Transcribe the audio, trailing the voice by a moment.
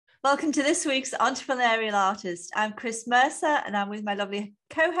Welcome to this week's Entrepreneurial Artist. I'm Chris Mercer and I'm with my lovely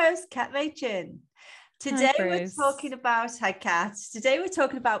co-host, Kat Machin. Today we're talking about, hi Kat, today we're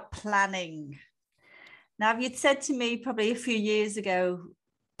talking about planning. Now, if you'd said to me probably a few years ago,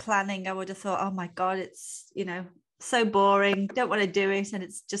 planning, I would have thought, oh my God, it's, so boring, don't want to do it, and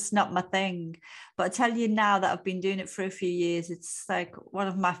it's just not my thing. But I tell you now that I've been doing it for a few years, it's like one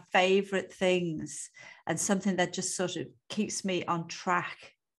of my favorite things and something that just sort of keeps me on track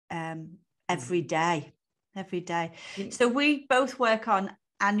every day. So we both work on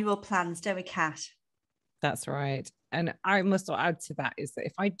annual plans, don't we, Kat? That's right. And I must add to that is that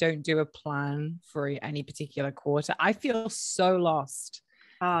if I don't do a plan for any particular quarter, I feel so lost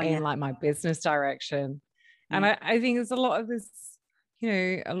in like my business direction. And I think there's a lot of this,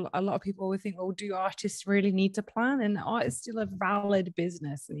 a lot of people would think, oh, do artists really need to plan? And art is still a valid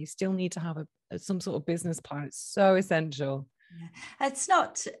business and you still need to have some sort of business plan. It's so essential. Yeah. It's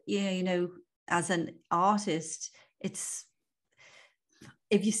not, as an artist, it's,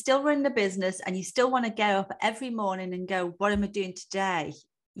 if you still run the business and you still want to get up every morning and go, what am I doing today?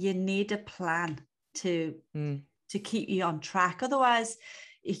 You need a plan to keep you on track. Otherwise,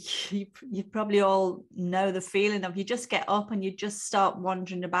 you probably all know the feeling of you just get up and you just start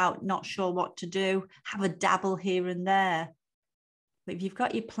wandering about, not sure what to do, have a dabble here and there. But if you've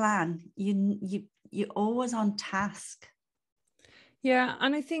got your plan, you're always on task. Yeah,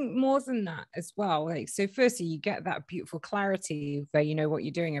 and I think more than that as well. Like, so firstly, you get that beautiful clarity where you know what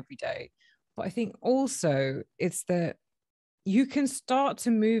you're doing every day. But I think also it's that you can start to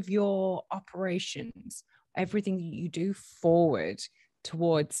move your operations, everything that you do forward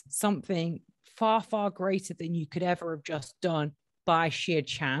towards something far, far greater than you could ever have just done by sheer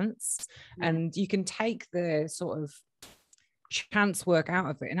chance. Yeah. And you can take the sort of chance work out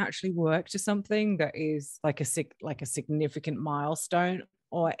of it and actually work to something that is like a significant milestone,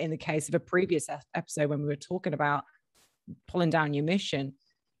 or in the case of a previous episode when we were talking about pulling down your mission,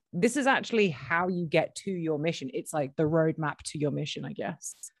 this is actually how you get to your mission. It's like the roadmap to your mission, I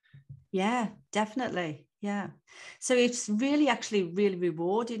guess. Yeah, definitely. Yeah. So it's really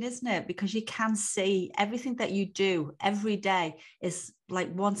rewarding, isn't it? Because you can see everything that you do every day is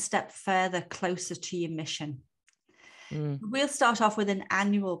like one step further closer to your mission. We'll start off with an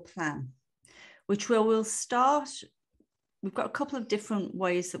annual plan, which we'll start. We've got a couple of different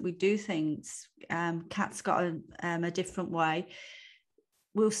ways that we do things. Kat's got a different way.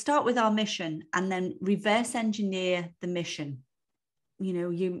 We'll start with our mission and then reverse engineer the mission.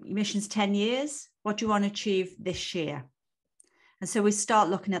 Your mission's 10 years. What do you want to achieve this year? And so we start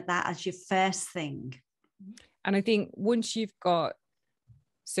looking at that as your first thing. And I think once you've got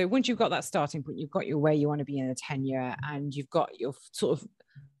that starting point, you've got your where you want to be in a 10-year, and you've got your sort of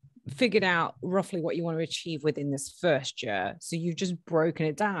figured out roughly what you want to achieve within this first year. So you've just broken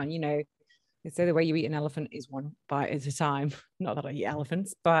it down. They say the way you eat an elephant is one bite at a time. Not that I eat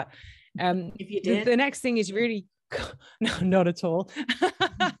elephants, but if you did, the next thing is really no, not at all.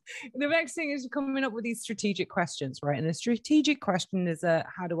 The next thing is coming up with these strategic questions, right? And the strategic question is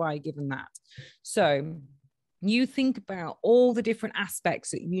how do I give them that? So you think about all the different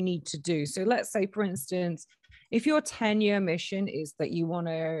aspects that you need to do. So let's say, for instance, if your 10-year mission is that you want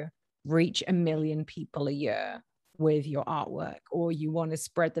to reach 1 million people a year with your artwork, or you want to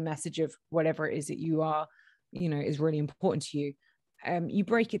spread the message of whatever it is that you are, is really important to you. You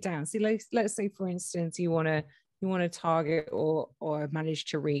break it down. So let's say, for instance, you want to target or manage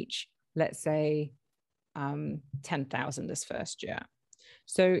to reach, let's say, 10,000 this first year.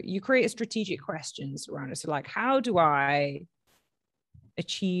 So you create strategic questions around it. So like, how do I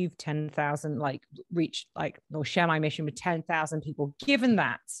achieve 10,000, like reach, like, or share my mission with 10,000 people, given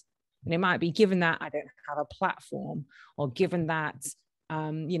that, and it might be given that I don't have a platform, or given that,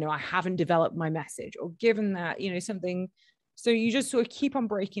 I haven't developed my message, or given that, something. So you just sort of keep on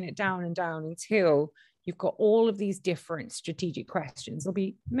breaking it down and down until you've got all of these different strategic questions. There'll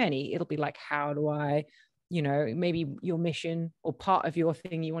be many. It'll be like, how do I, maybe your mission or part of your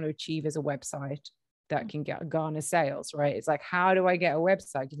thing you want to achieve is a website that can garner sales, right? It's like, how do I get a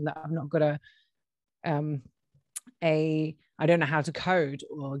website given that I've not got I don't know how to code,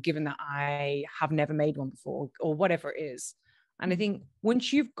 or given that I have never made one before, or whatever it is. And I think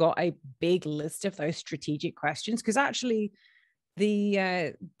once you've got a big list of those strategic questions, because actually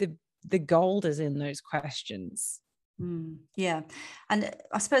the gold is in those questions. Yeah. And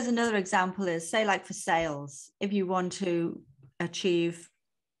I suppose another example is, say, like for sales, if you want to achieve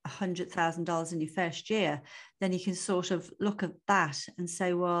 $100,000 in your first year, then you can sort of look at that and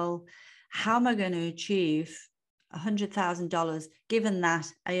say, well, how am I going to achieve $100,000 given that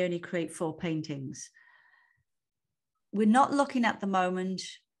I only create 4 paintings? We're not looking at the moment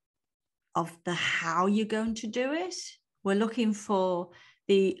of the how you're going to do it. We're looking for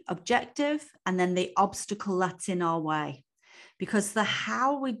the objective and then the obstacle that's in our way. Because the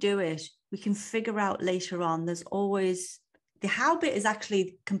how we do it, we can figure out later on. There's always the how bit is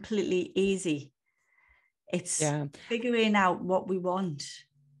actually completely easy. It's figuring out what we want.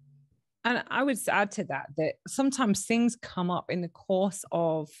 And I would add to that sometimes things come up in the course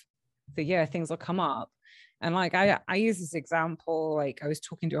of the year, things will come up. And like, I use this example, like I was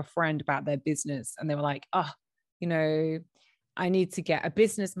talking to a friend about their business and they were like, oh, you know, I need to get a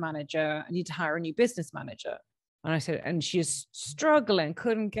business manager. I need to hire a new business manager. And I said, and she's struggling,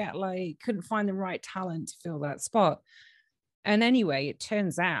 couldn't find the right talent to fill that spot. And anyway, it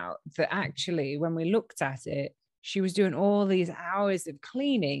turns out that actually when we looked at it, she was doing all these hours of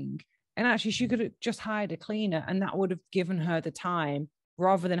cleaning, and actually she could have just hired a cleaner and that would have given her the time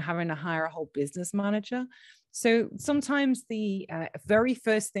rather than having to hire a whole business manager. So sometimes the very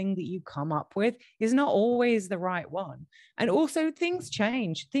first thing that you come up with is not always the right one. And also things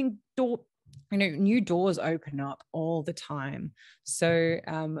change. New doors open up all the time. So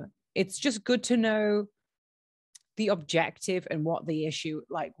it's just good to know the objective and what the issue,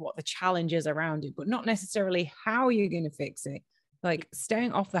 like what the challenge is around it, but not necessarily how you're going to fix it. Like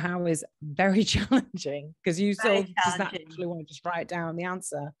staying off the how is very challenging because you sort of just naturally want to just write down the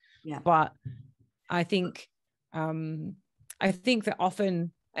answer. Yeah. But I think that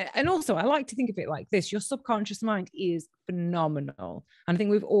often, and also I like to think of it like this, your subconscious mind is phenomenal. And I think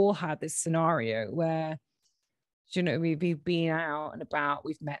we've all had this scenario where, you know, we've been out and about,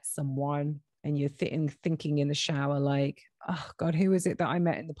 we've met someone and you're thinking in the shower, like, oh God, who is it that I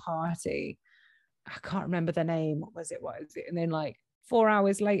met in the party? I can't remember the name. What was it? And then like 4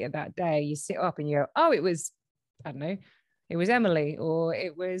 hours later that day, you sit up and you go, oh, it was, I don't know, it was Emily or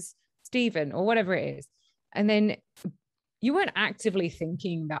it was Stephen or whatever it is. And then you weren't actively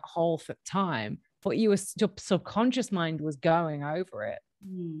thinking that whole time, but your subconscious mind was going over it.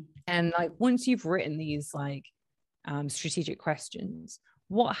 And like, once you've written these like strategic questions,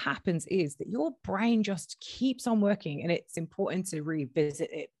 what happens is that your brain just keeps on working, and it's important to revisit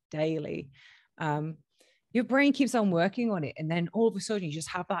it daily. Your brain keeps on working on it, and then all of a sudden you just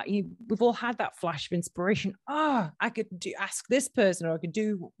have that, we've all had that flash of inspiration. I could ask this person, or I could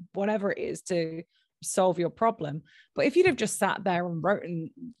do whatever it is to solve your problem. But if you'd have just sat there and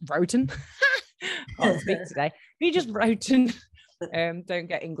can't speak today, if you just don't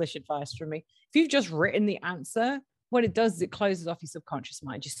get English advice from me. If you've just written the answer, what it does is it closes off your subconscious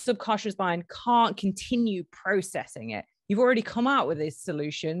mind. Your subconscious mind can't continue processing it. You've already come out with this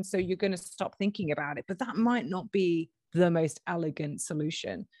solution, so you're going to stop thinking about it. But that might not be the most elegant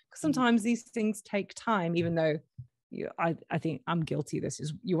solution, because sometimes these things take time, even though I think I'm guilty of this,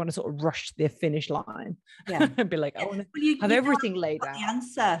 is you want to sort of rush the finish line. And be like, I want to have everything laid out. The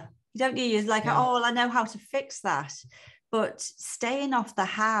answer. You don't use like, oh, I know how to fix that. But staying off the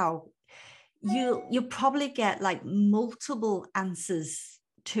how, you'll probably get like multiple answers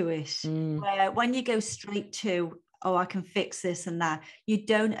to it. Where when you go straight to, oh, I can fix this and that, you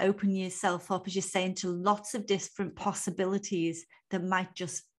don't open yourself up, as you're saying, to lots of different possibilities that might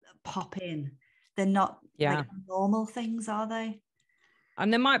just pop in. They're not like normal things, are they?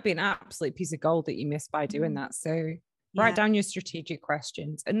 And there might be an absolute piece of gold that you miss by doing that. So write down your strategic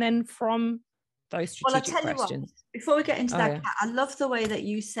questions, and then from those strategic questions. Before we get into that, Kat, I love the way that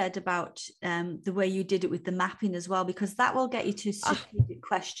you said about the way you did it with the mapping as well, because that will get you to strategic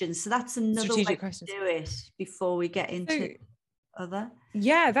questions. So that's another way to do it before we get into other.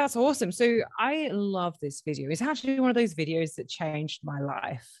 Yeah, that's awesome. So I love this video. It's actually one of those videos that changed my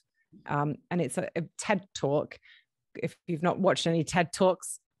life. And it's a TED Talk. If you've not watched any TED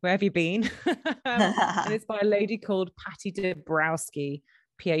Talks, where have you been? And it's by a lady called Patty Dabrowski,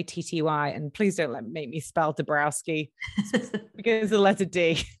 Patty, and please don't make me spell Dabrowski because the letter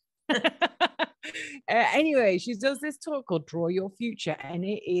D. Anyway, she does this talk called Draw Your Future, and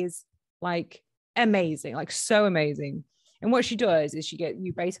it is like amazing, like so amazing. And what she does is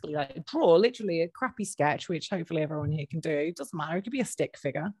you basically like draw literally a crappy sketch, which hopefully everyone here can do. It doesn't matter. It could be a stick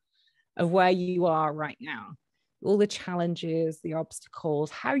figure of where you are right now, all the challenges, the obstacles,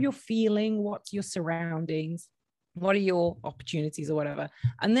 how you're feeling, what's your surroundings, what are your opportunities or whatever.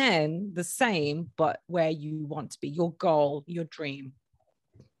 And then the same, but where you want to be, your goal, your dream.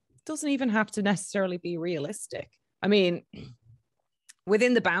 It doesn't even have to necessarily be realistic. I mean,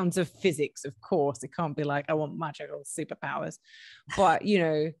 within the bounds of physics, of course, it can't be like, I want magical superpowers. But, you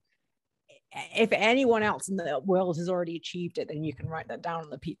know, if anyone else in the world has already achieved it, then you can write that down on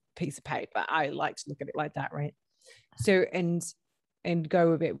the piece of paper. I like to look at it like that, right? So, and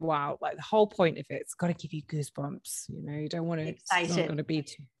go a bit wild. Like the whole point of it's got to give you goosebumps. You know, you don't want to. It's not going to be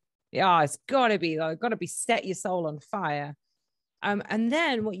too. Yeah, it's gotta be like, gotta be set your soul on fire. And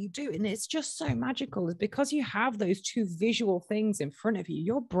then what you do, and it's just so magical, is because you have those two visual things in front of you,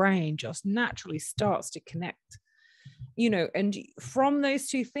 your brain just naturally starts to connect, and from those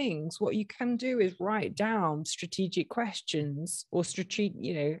two things, what you can do is write down strategic questions or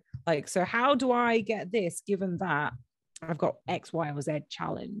strategic, like, so how do I get this given that I've got X, Y, or Z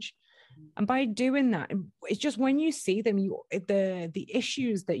challenge? And by doing that, it's just when you see them, the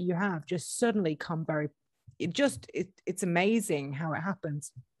issues that you have just suddenly come very, it's amazing how it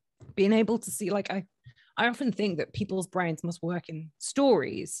happens. Being able to see, like, I often think that people's brains must work in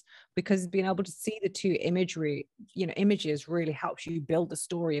stories, because being able to see the two images really helps you build the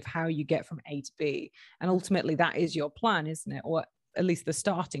story of how you get from A to B. And ultimately that is your plan, isn't it? Or at least the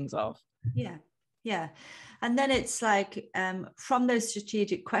startings of. Yeah. And then it's like, from those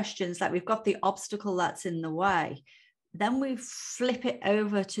strategic questions, like we've got the obstacle that's in the way, then we flip it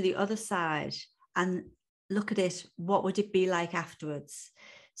over to the other side and look at it. What would it be like afterwards?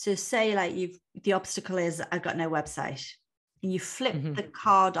 So say like the obstacle is, I've got no website, and you flip the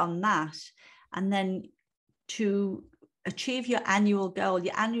card on that. And then to achieve your annual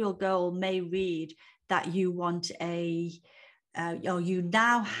goal may read that you want you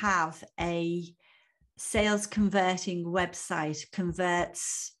now have a sales converting website,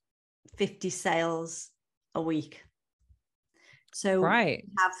 converts 50 sales a week. So right.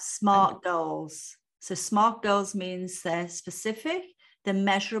 we have SMART goals. So SMART goals means they're specific, they're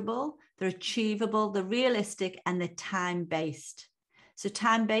measurable, they're achievable, they're realistic, and they're time-based. So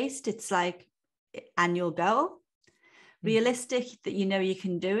time-based, it's like annual goal. Realistic, that you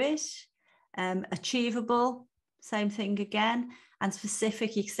can do it. Achievable, same thing again. And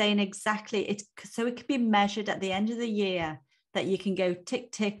specific, you're saying exactly it, so it can be measured at the end of the year, that you can go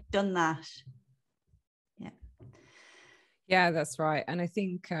tick, tick, done that. Yeah, that's right. And I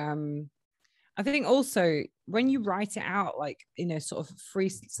think also when you write it out, like, sort of free,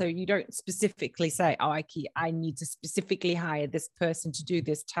 so you don't specifically say, oh, I need to specifically hire this person to do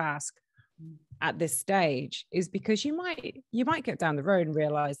this task at this stage, is because you might get down the road and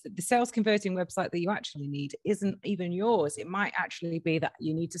realize that the sales converting website that you actually need isn't even yours. It might actually be that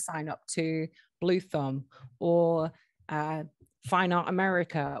you need to sign up to Blue Thumb or Fine Art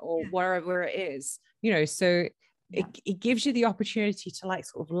America or wherever it is, so it gives you the opportunity to, like,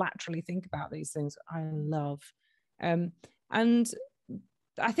 sort of laterally think about these things. I love. And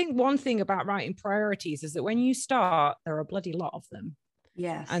I think one thing about writing priorities is that when you start, there are a bloody lot of them.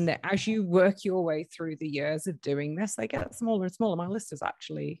 Yes. And that as you work your way through the years of doing this, they get smaller and smaller. My list is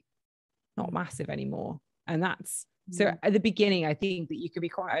actually not massive anymore. And that's, so at the beginning, I think that you can be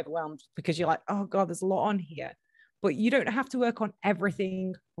quite overwhelmed because you're like, oh God, there's a lot on here. But you don't have to work on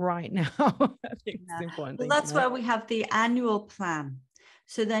everything right now. I think it's the important thing. Well, that's where we have the annual plan.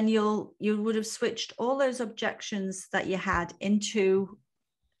 So then you would have switched all those objections that you had into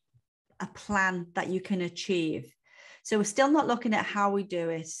a plan that you can achieve. So we're still not looking at how we do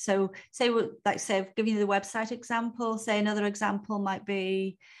it. So say I've given you the website example. Say another example might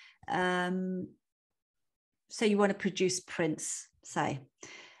be, say you want to produce prints, say,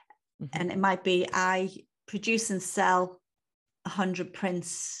 and it might be I produce and sell 100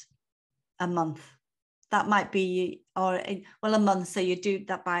 prints a month. That might be, a month. So you do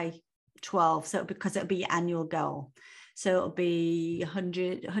that by 12. So because it'll be your annual goal. So it'll be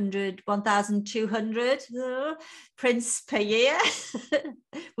 1,200 prints per year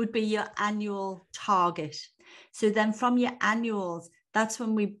would be your annual target. So then from your annuals, that's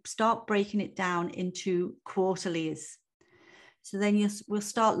when we start breaking it down into quarterlies. So then we'll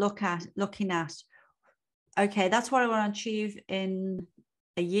start looking at, okay, that's what I want to achieve in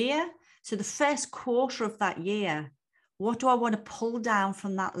a year. So the first quarter of that year, what do I want to pull down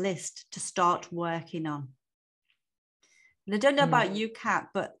from that list to start working on? And I don't know about you, Kat,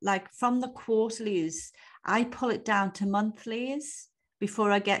 but like from the quarterlies, I pull it down to monthlies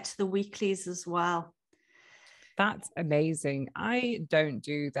before I get to the weeklies as well. That's amazing. I don't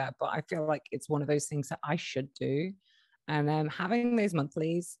do that, but I feel like it's one of those things that I should do. And having those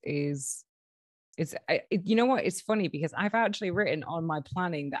monthlies you know what? It's funny because I've actually written on my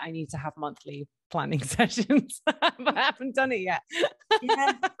planning that I need to have monthly planning sessions, but I haven't done it yet.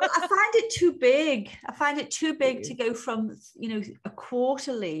 Yeah, well, I find it too big. I find it too big to go from, a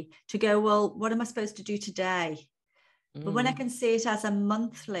quarterly to go, well, what am I supposed to do today? But when I can see it as a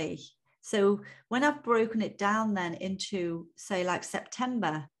monthly, so when I've broken it down then into, say, like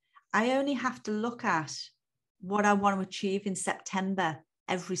September, I only have to look at what I want to achieve in September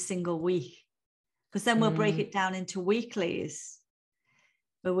every single week, because then we'll break it down into weeklies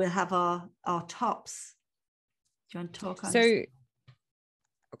where we'll have our tops. Do you want to talk on so this?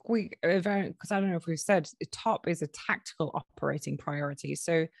 because I don't know if we've said, top is a tactical operating priority.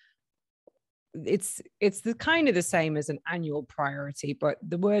 So it's the kind of the same as an annual priority, but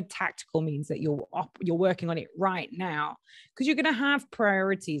the word tactical means that you're working on it right now, because you're going to have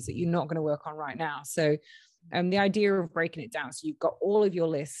priorities that you're not going to work on right now. So the idea of breaking it down, so you've got all of your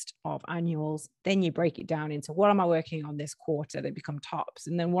list of annuals, then you break it down into what am I working on this quarter, they become tops,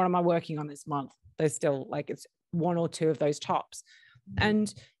 and then what am I working on this month, there's still like it's one or two of those tops.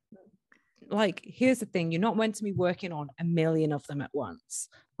 And like, here's the thing, you're not meant to be working on a million of them at once.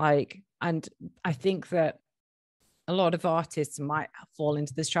 Like, and I think that a lot of artists might fall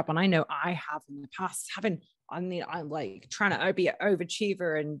into this trap, and I know I have in the past, I'm like trying to be an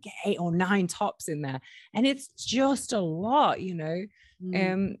overachiever and get 8 or 9 tops in there, and it's just a lot, you know.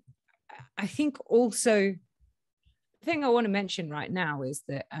 I think also the thing I want to mention right now is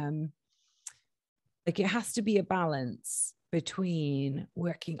that like, it has to be a balance between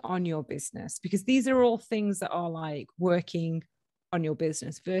working on your business, because these are all things that are like working on your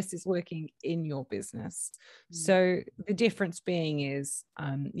business versus working in your business. So the difference being is,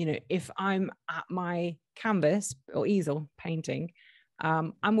 you know, if I'm at my canvas or easel painting,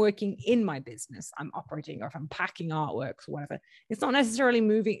 I'm working in my business, I'm operating, or if I'm packing artworks or whatever, it's not necessarily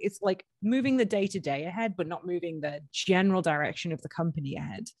moving, it's like moving the day-to-day ahead, but not moving the general direction of the company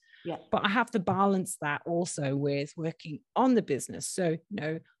ahead. Yeah. But I have to balance that also with working on the business. So, you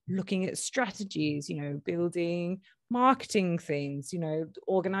know, looking at strategies, you know, building marketing things, you know,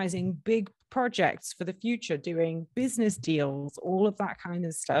 organizing big projects for the future, doing business deals, all of that kind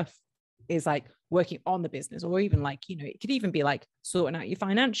of stuff is like working on the business. Or even like, you know, it could even be like sorting out your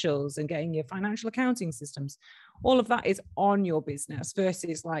financials and getting your financial accounting systems. All of that is on your business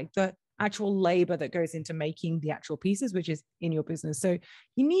versus like the actual labor that goes into making the actual pieces, which is in your business. So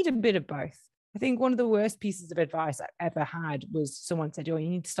you need a bit of both. I think one of the worst pieces of advice I ever had was someone said, oh, you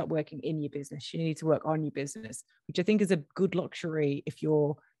need to stop working in your business. You need to work on your business, which I think is a good luxury if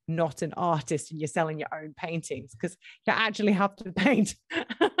you're not an artist and you're selling your own paintings, because you actually have to paint.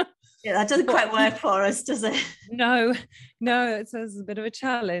 Yeah, that doesn't quite work for us, does it? No, it's a bit of a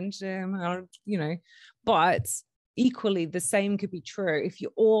challenge, you know, but equally the same could be true if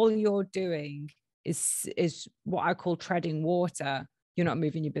all you're doing is what I call treading water. You're not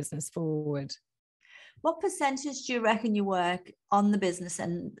moving your business forward. What percentage do you reckon you work on the business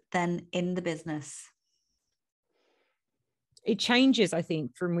and then in the business? It changes, I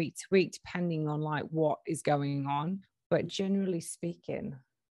think, from week to week, depending on like what is going on. But generally speaking,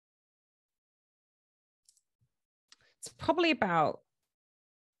 it's probably about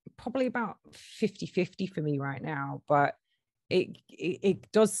 50-50 for me right now. But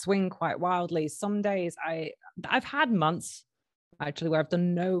it does swing quite wildly. Some days I've had months actually where I've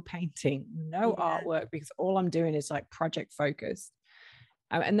done no painting, no artwork, because all I'm doing is like project focused.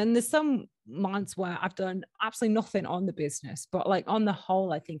 And then there's some months where I've done absolutely nothing on the business, but like on the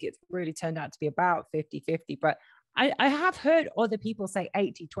whole, I think it's really turned out to be about 50-50. But I have heard other people say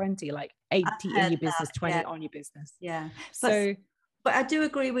 80-20, like 80 in your business, 20 on your business. Yeah. But I do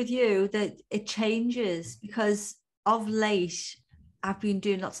agree with you that it changes, because of late, I've been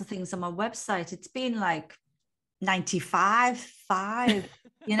doing lots of things on my website. It's been like 95-5,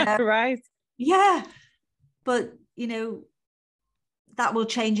 you know. Right. Yeah. But, you know, that will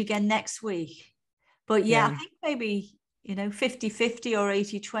change again next week. But yeah, I think maybe, you know, 50-50 or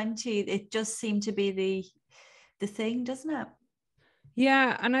 80-20, it just seemed to be the thing, doesn't it?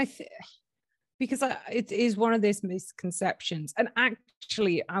 Yeah. And because it is one of those misconceptions. And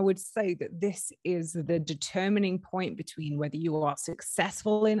actually, I would say that this is the determining point between whether you are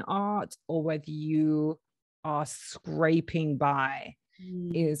successful in art or whether you are scraping by,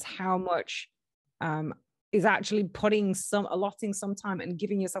 is how much is actually allotting some time and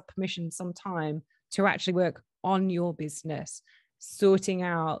giving yourself permission some time to actually work on your business, sorting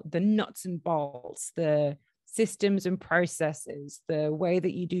out the nuts and bolts, the systems and processes, the way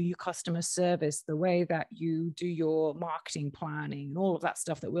that you do your customer service, the way that you do your marketing planning, and all of that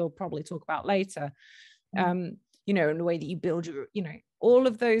stuff that we'll probably talk about later. You know, and the way that you build your, you know, all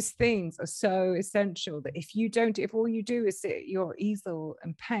of those things are so essential that if all you do is sit at your easel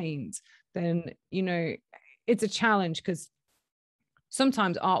and paint, then, you know, it's a challenge, because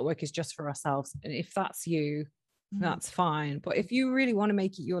sometimes artwork is just for ourselves. And if that's you, that's fine. But if you really want to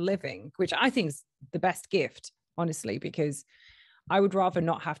make it your living, which I think is the best gift, honestly, because I would rather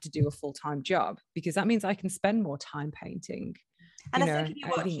not have to do a full-time job, because that means I can spend more time painting. And I think if you're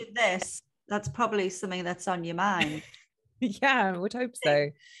watching this, that's probably something that's on your mind. Yeah, I would hope so.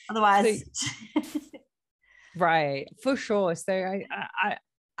 Otherwise, right, for sure. So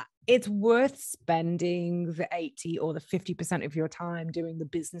it's worth spending the 80 or the 50% of your time doing the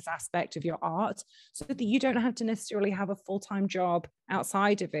business aspect of your art so that you don't have to necessarily have a full-time job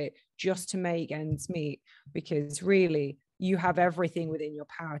outside of it just to make ends meet, because really you have everything within your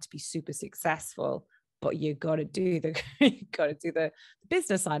power to be super successful, but you got to do the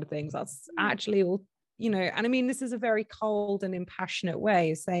business side of things. That's actually all, and I mean, this is a very cold and impassionate way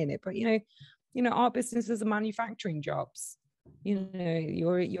of saying it, but our businesses are manufacturing jobs.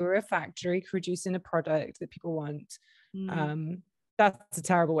 You're a factory producing a product that people want. That's a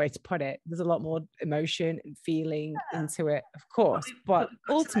terrible way to put it. There's a lot more emotion and feeling into it, of course, but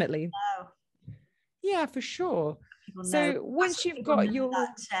ultimately, yeah, for sure. So once you've got your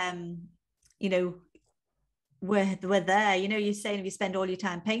that, we're there, you're saying if you spend all your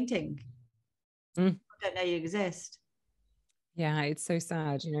time painting, I don't know you exist. Yeah, it's so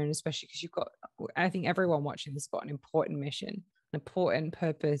sad, and especially because I think everyone watching this got an important mission, an important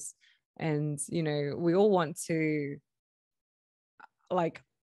purpose. And, we all want to, like,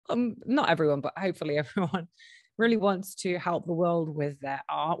 not everyone, but hopefully everyone really wants to help the world with their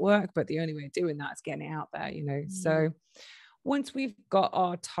artwork. But the only way of doing that is getting it out there, So once we've got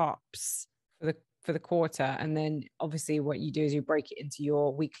our tops for the quarter, and then obviously what you do is you break it into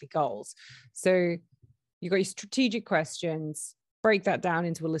your weekly goals. So you got your strategic questions, break that down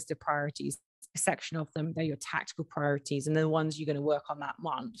into a list of priorities, a section of them, they're your tactical priorities, and the ones you're going to work on that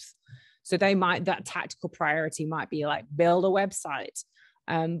month. So that tactical priority might be like build a website.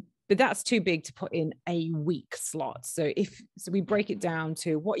 But that's too big to put in a week slot. So we break it down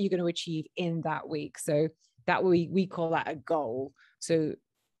to what you're going to achieve in that week. So that we call that a goal. So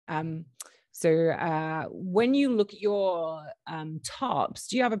when you look at your tops,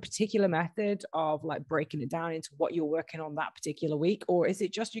 do you have a particular method of like breaking it down into what you're working on that particular week? Or is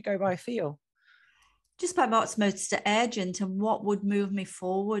it just you go by feel? Just by what's most urgent and what would move me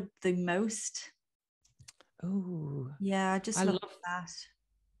forward the most. Oh, yeah, I just love that.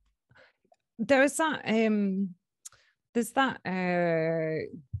 There's that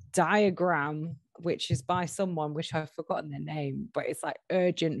diagram, which is by someone, which I've forgotten their name, but it's like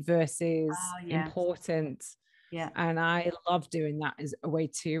urgent versus important. Yeah. And I love doing that as a way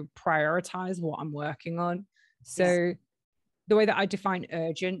to prioritize what I'm working on. So the way that I define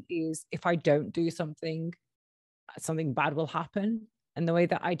urgent is if I don't do something bad will happen. And the way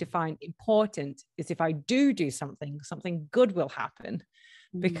that I define important is if I do something good will happen.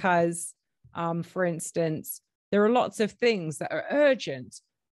 Because, for instance, there are lots of things that are urgent,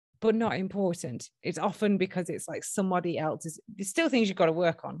 but not important. It's often because it's like somebody else's. There's still things you've got to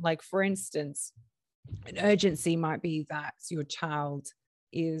work on. Like, for instance, an urgency might be that your child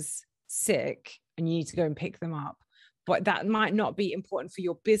is sick and you need to go and pick them up, but that might not be important for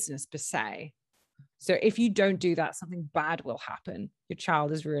your business per se. So if you don't do that, something bad will happen. Your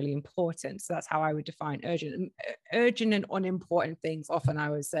child is really important. So that's how I would define urgent. Urgent and unimportant things often I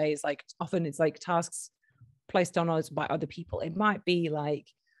would say is like, often it's like tasks placed on us by other people. It might be like,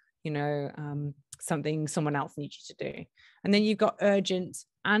 something someone else needs you to do. And then you've got urgent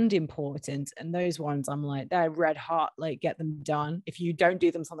and important. And those ones I'm like, they're red hot, like get them done. If you don't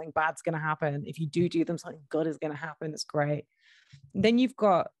do them, something bad's going to happen. If you do them, something good is going to happen. It's great. Then you've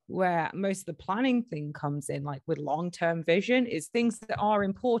got where most of the planning thing comes in, like with long-term vision, is things that are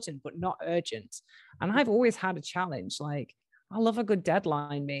important but not urgent. And I've always had a challenge. Like, I love a good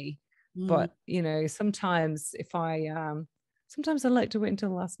deadline, but sometimes sometimes I like to wait until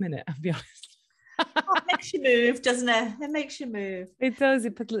the last minute, I'll be honest. It makes you move, doesn't it? It makes you move. It does.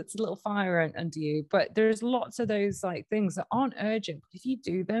 It puts a little fire under you. But there's lots of those like things that aren't urgent. But if you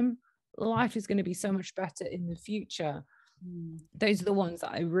do them, life is going to be so much better in the future. Those are the ones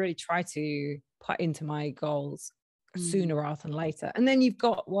that I really try to put into my goals sooner rather than later. And then you've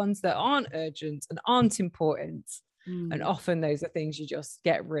got ones that aren't urgent and aren't important. And often those are things you just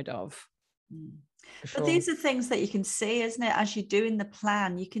get rid of. But these are things that you can see, isn't it? As you're doing the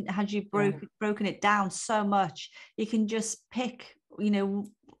plan, you can, as you've broken it down so much, you can just pick,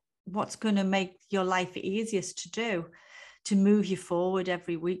 what's going to make your life easiest to do, to move you forward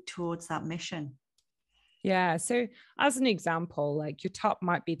every week towards that mission. Yeah. So as an example, like your top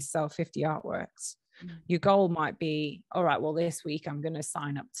might be to sell 50 artworks. Your goal might be, all right, well, this week I'm going to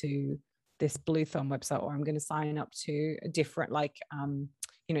sign up to this Blue Thumb website, or I'm going to sign up to a different, like,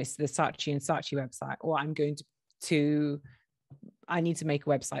 it's the Saatchi and Saatchi website, or I'm going I need to make a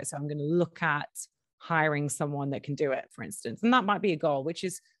website. So I'm going to look at hiring someone that can do it, for instance. And that might be a goal, which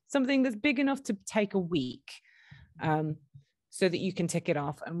is something that's big enough to take a week, so that you can tick it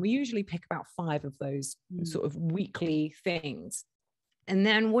off. And we usually pick about 5 of those sort of weekly things. And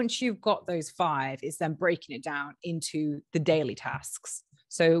then once you've got those 5, it's then breaking it down into the daily tasks.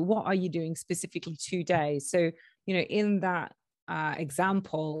 So what are you doing specifically today? So, you know, in that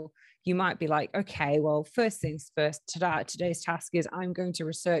example, you might be like, okay, well, first things first, today's task is I'm going to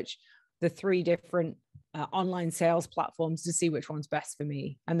research the 3 different online sales platforms to see which one's best for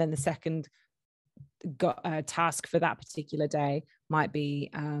me. And then the second task for that particular day might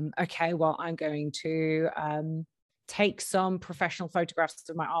be, okay, well, I'm going to take some professional photographs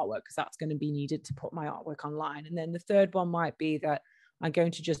of my artwork because that's going to be needed to put my artwork online. And then the third one might be that I'm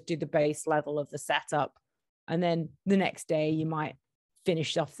going to just do the base level of the setup. And then the next day you might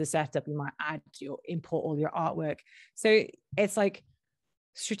finish off the setup, you might import all your artwork. So it's like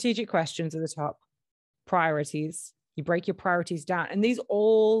strategic questions at the top, priorities, you break your priorities down, and these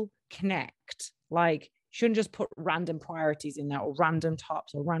all connect. Like, you shouldn't just put random priorities in there, or random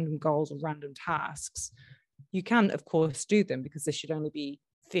tops, or random goals, or random tasks. You can, of course, do them because this should only be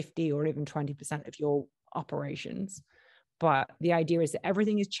 50 or even 20% of your operations. But the idea is that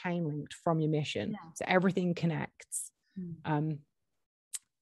everything is chain linked from your mission. Yeah. So everything connects.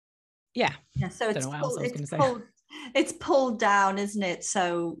 Yeah. So it's it's pulled down, isn't it?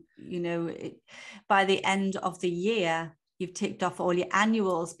 So, you know, by the end of the year, you've ticked off all your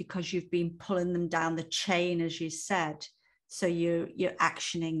annuals because you've been pulling them down the chain, as you said. So you're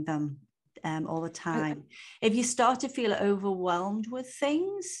actioning them all the time. If you start to feel overwhelmed with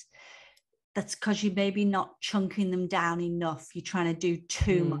things, that's because you're maybe not chunking them down enough. You're trying to do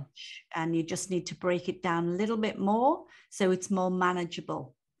too much, and you just need to break it down a little bit more so it's more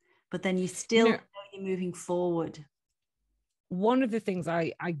manageable. But then you still know you're moving forward. One of the things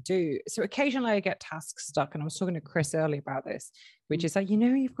I do, so occasionally I get tasks stuck, and I was talking to Chris earlier about this, which is like, you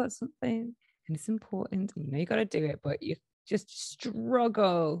know, you've got something and it's important, and you know, you got to do it, but you just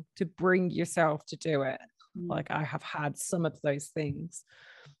struggle to bring yourself to do it. Like, I have had some of those things.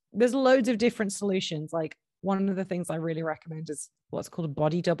 There's loads of different solutions. Like, one of the things I really recommend is what's called a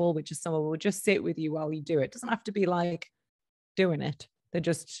body double, which is someone who will just sit with you while you do it. It doesn't have to be like doing it. They're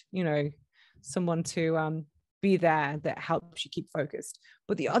just, you know, someone to be there that helps you keep focused.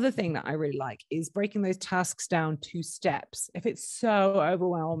 But the other thing that I really like is breaking those tasks down to steps. If it's so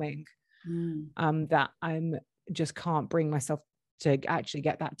overwhelming that I'm just can't bring myself to actually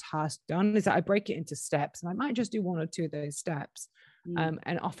get that task done, is that I break it into steps, and I might just do 1 or 2 of those steps.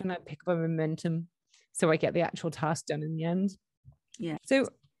 And often I pick up a momentum so I get the actual task done in the end. Yeah. So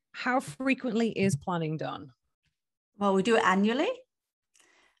how frequently is planning done? Well, we do it annually.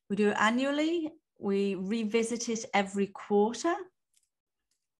 We revisit it every quarter.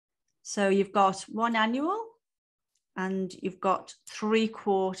 So you've got 1 annual and you've got 3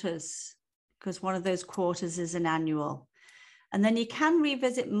 quarters, because one of those quarters is an annual. And then you can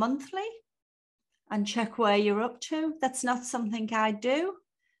revisit monthly and check where you're up to. That's not something I do,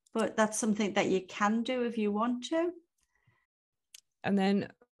 but that's something that you can do if you want to. And then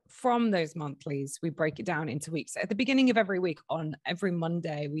from those monthlies, we break it down into weeks. At the beginning of every week, on every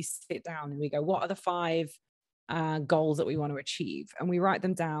Monday, we sit down and we go, what are the 5 goals that we want to achieve? And we write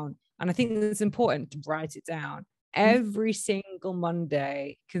them down. And I think it's important to write it down every single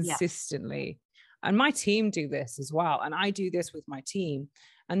Monday consistently. Yeah. And my team do this as well. And I do this with my team.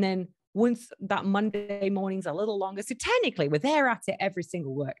 And then once that Monday morning's a little longer, so technically we're there at it every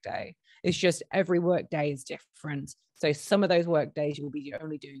single work day. It's just every work day is different. So some of those work days you'll be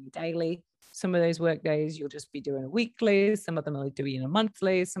only doing daily. Some of those work days you'll just be doing a weekly. Some of them will be in a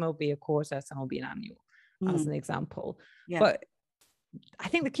monthly. Some will be a quarter. Some will be an annual, as an example. Yeah. But I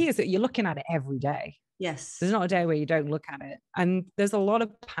think the key is that you're looking at it every day. Yes. There's not a day where you don't look at it. And there's a lot of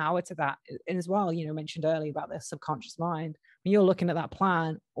power to that. And as well, you know, mentioned earlier about the subconscious mind, when you're looking at that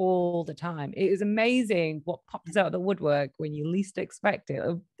plan all the time, it is amazing what pops out of the woodwork when you least expect it,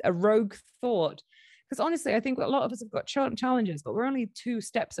 a rogue thought. Because honestly, I think a lot of us have got challenges, but we're only 2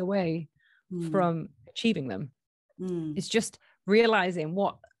 steps away from achieving them. It's just realizing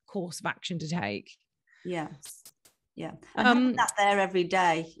what course of action to take. Yeah. Yeah. And having that there every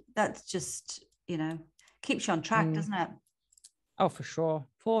day, that's just, you know, keeps you on track, doesn't it? Oh, for sure.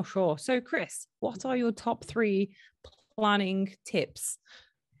 For sure. So Chris, what are your top 3 planning tips?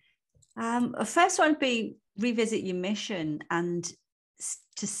 First one would be revisit your mission and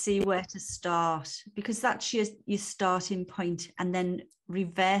to see where to start, because that's your starting point, and then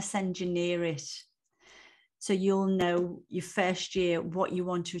reverse engineer it. So you'll know your first year what you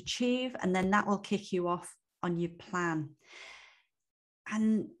want to achieve, and then that will kick you off on your plan.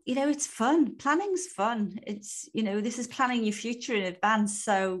 And, you know, it's fun. Planning's fun. It's, you know, this is planning your future in advance.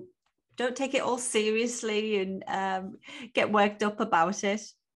 So don't take it all seriously and get worked up about it.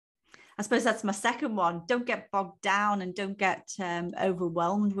 I suppose that's my second one. Don't get bogged down and don't get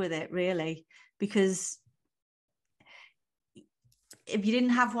overwhelmed with it, really, because if you didn't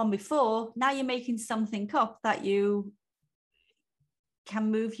have one before, now you're making something up that you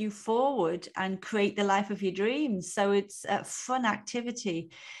can move you forward and create the life of your dreams. So it's a fun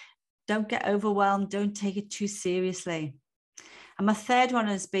activity. Don't get overwhelmed. Don't take it too seriously. And my third one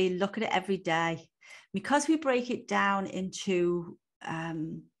has been look at it every day. Because we break it down into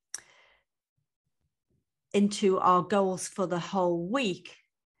our goals for the whole week,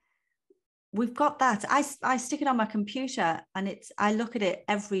 we've got that. I stick it on my computer and I look at it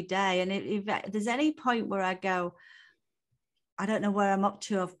every day. And if there's any point where I go, I don't know where I'm up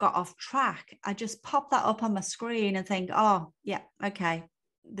to, I've got off track, I just pop that up on my screen and think, oh yeah, okay,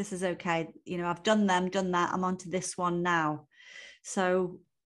 this is okay. I've done that. I'm on to this one now. So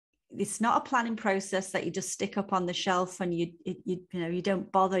it's not a planning process that you just stick up on the shelf and you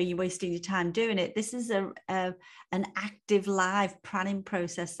don't bother, you're wasting your time doing it. This is an active live planning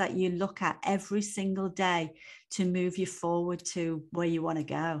process that you look at every single day to move you forward to where you want to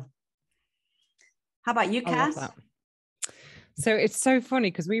go. How about you, Cass? I love that. So it's so funny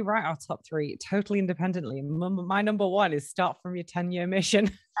because we write our top 3 totally independently. My number 1 is start from your 10-year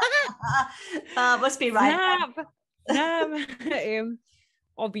mission. Must be right.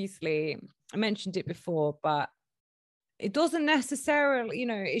 Obviously, I mentioned it before, but it doesn't necessarily,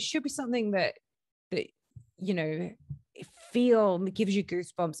 it should be something that gives you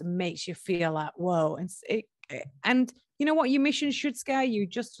goosebumps and makes you feel like, whoa. And you know what? Your mission should scare you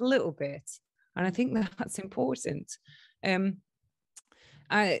just a little bit. And I think that's important. The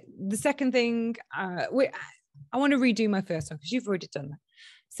second thing, I want to redo my first one because you've already done that.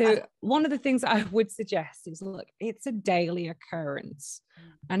 So one of the things I would suggest is, look, it's a daily occurrence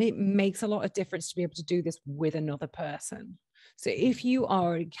and it makes a lot of difference to be able to do this with another person. So if you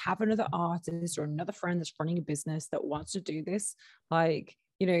have another artist or another friend that's running a business that wants to do this,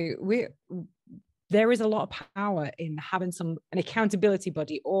 there is a lot of power in having an accountability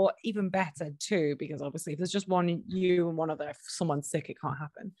buddy, or even better too, because obviously if there's just you and one other, if someone's sick, it can't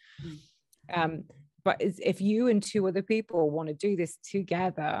happen. But if you and 2 other people want to do this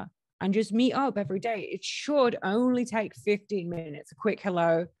together and just meet up every day, it should only take 15 minutes. A quick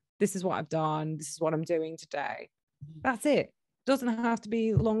hello. This is what I've done. This is what I'm doing today. That's it. Doesn't have to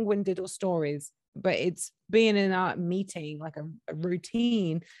be long-winded or stories, but it's being in a meeting, like a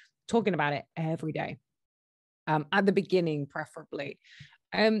routine, talking about it every day, at the beginning, preferably.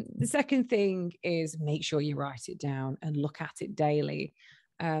 The second thing is make sure you write it down and look at it daily.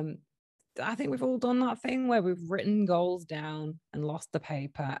 I think we've all done that thing where we've written goals down and lost the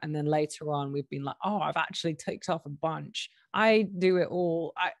paper. And then later on, we've been like, oh, I've actually ticked off a bunch. I do it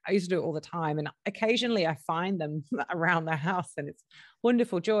all. I used to do it all the time. And occasionally I find them around the house and it's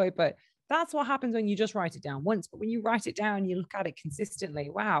wonderful joy. But that's what happens when you just write it down once. But when you write it down, you look at it consistently.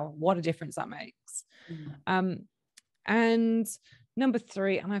 Wow, what a difference that makes. And number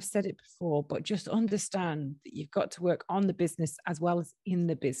 3, and I've said it before, but just understand that you've got to work on the business as well as in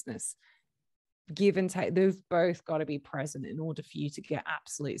the business. Give and take, those both got to be present in order for you to get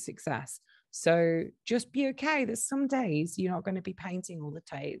absolute success. So just be okay that some days you're not going to be painting all the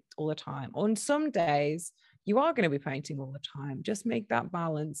time. On some days you are going to be painting all the time. Just make that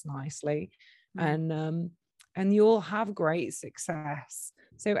balance nicely, and you'll have great success.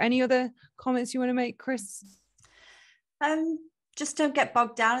 So any other comments you want to make, Chris? Just don't get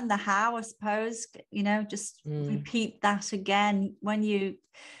bogged down in the how, I suppose. Just repeat that again when you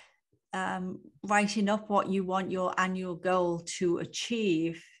writing up what you want your annual goal to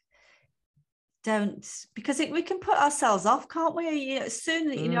achieve. Because we can put ourselves off, can't we?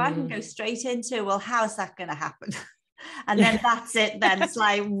 Soon, I can go straight into, well, how's that going to happen? And then that's it. Then it's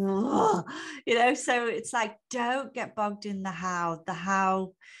like, whoa, so it's like, don't get bogged in the how. The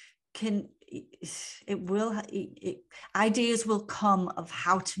how ideas will come of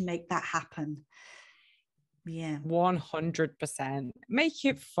how to make that happen. Yeah. 100%. Make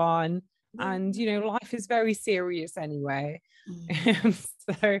it fun. Yeah. And, life is very serious anyway.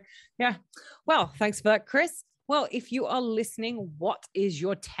 So, yeah. Well, thanks for that, Chris. Well, if you are listening, what is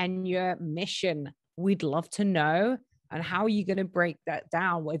your 10-year mission? We'd love to know. And how are you going to break that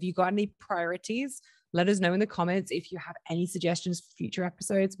down? Have you got any priorities? Let us know in the comments. If you have any suggestions for future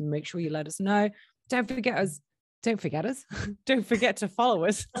episodes, make sure you let us know. Don't forget us. Don't forget to follow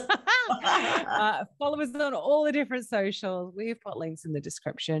us. Follow us on all the different socials. We've got links in the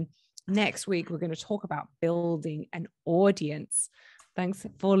description. Next week, we're going to talk about building an audience. Thanks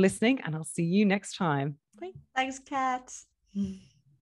for listening, and I'll see you next time. Bye. Thanks, Kat.